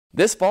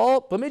This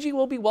fall, Bemidji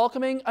will be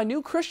welcoming a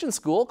new Christian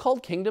school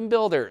called Kingdom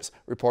Builders.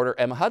 Reporter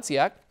Emma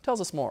Hudsiak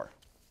tells us more.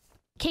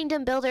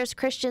 Kingdom Builders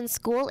Christian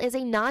School is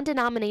a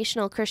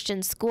non-denominational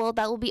Christian school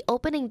that will be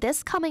opening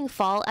this coming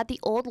fall at the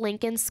old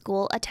Lincoln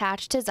School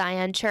attached to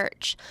Zion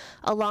Church.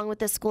 Along with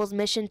the school's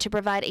mission to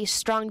provide a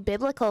strong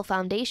biblical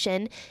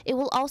foundation, it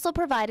will also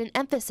provide an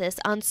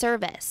emphasis on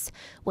service,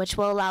 which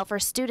will allow for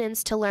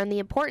students to learn the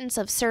importance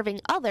of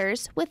serving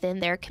others within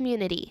their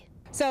community.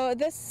 So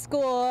this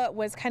school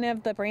was kind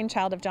of the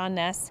brainchild of John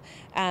Ness,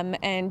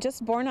 and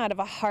just born out of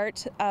a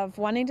heart of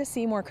wanting to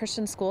see more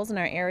Christian schools in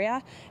our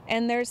area.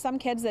 And there's some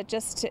kids that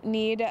just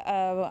need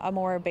a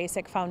more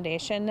basic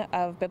foundation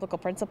of biblical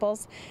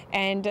principles.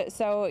 And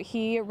so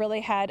he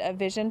really had a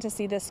vision to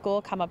see this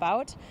school come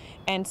about.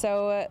 And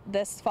so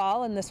this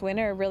fall and this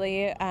winter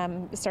really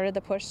started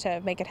the push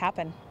to make it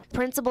happen.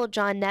 Principal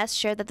John Ness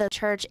shared that the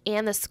church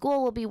and the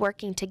school will be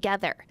working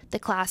together. The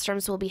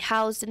classrooms will be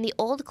housed in the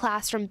old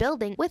classroom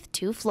building with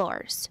 2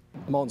 floors.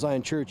 Mount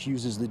Zion Church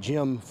uses the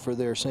gym for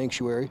their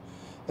sanctuary,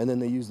 and then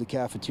they use the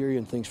cafeteria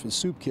and things for the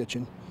soup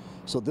kitchen.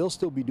 So they'll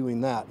still be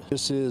doing that.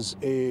 This is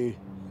a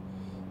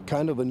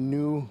kind of a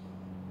new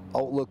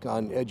outlook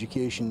on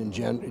education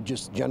and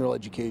just general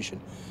education.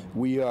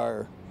 We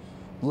are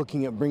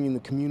looking at bringing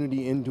the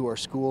community into our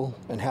school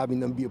and having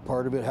them be a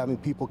part of it, having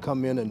people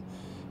come in and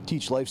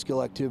teach life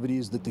skill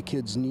activities that the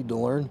kids need to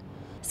learn.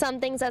 Some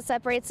things that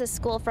separates the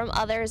school from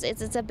others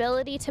is its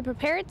ability to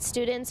prepare its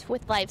students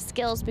with life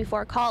skills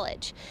before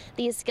college.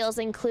 These skills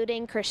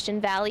including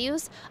Christian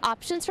values,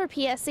 options for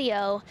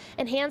PSEO,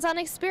 and hands-on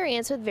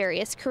experience with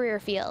various career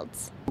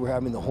fields. We're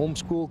having the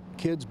homeschool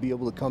kids be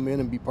able to come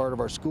in and be part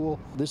of our school.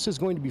 This is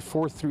going to be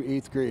 4th through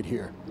 8th grade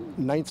here.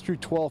 9th through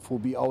 12th will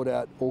be out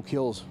at Oak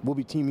Hills. We'll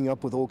be teaming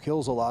up with Oak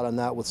Hills a lot on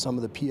that with some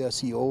of the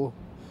PSEO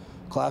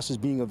classes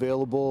being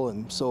available,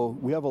 and so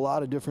we have a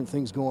lot of different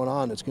things going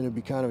on. It's going to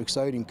be kind of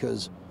exciting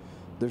because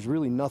there's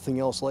really nothing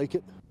else like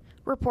it.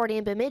 Reporting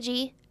in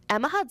Bemidji,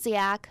 Emma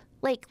Hudsiak,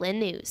 Lakeland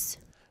News.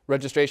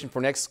 Registration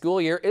for next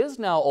school year is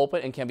now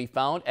open and can be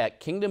found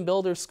at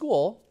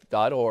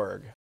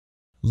kingdombuilderschool.org.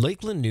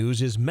 Lakeland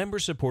News is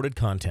member-supported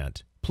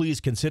content.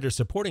 Please consider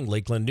supporting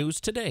Lakeland News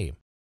today.